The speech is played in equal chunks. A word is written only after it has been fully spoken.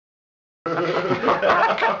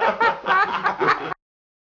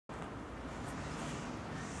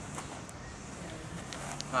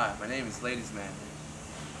name is Ladies Man,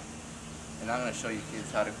 and I'm going to show you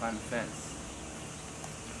kids how to climb a fence.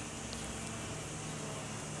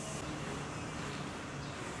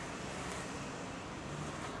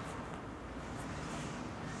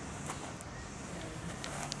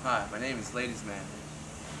 Hi, my name is Ladies Man,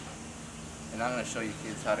 and I'm going to show you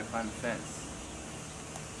kids how to climb a fence.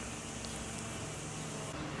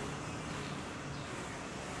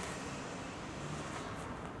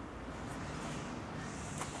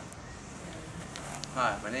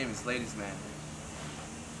 Hi, my name is Ladies Man,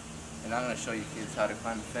 and I'm going to show you kids how to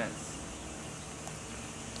climb a fence.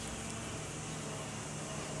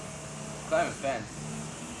 Climb a fence?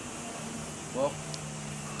 Well,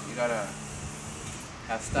 you gotta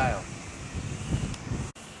have style.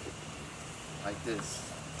 Like this.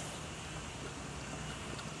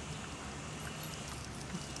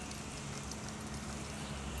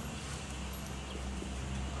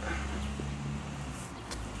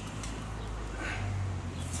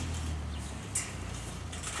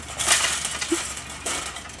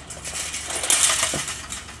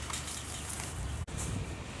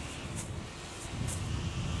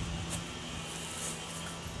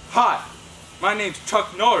 Hi, my name's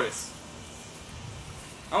Norris.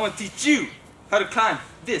 I want to teach you how to climb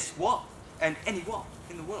this wall and any wall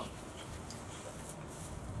in the world.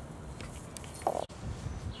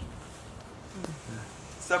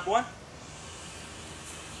 Step one.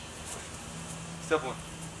 Step one.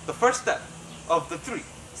 The first step of the 3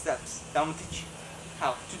 steps that I'm going to teach you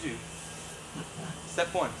how to do.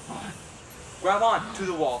 Step one. Grab on to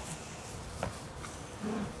the wall.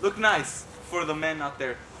 Look nice for the men out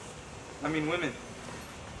there. I mean women.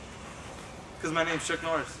 Because my name's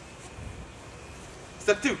Norris.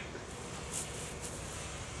 Step 2.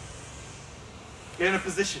 Get in a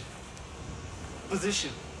position.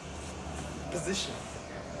 Position. Position.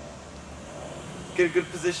 Get a good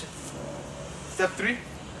position. Step 3.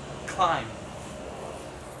 Climb.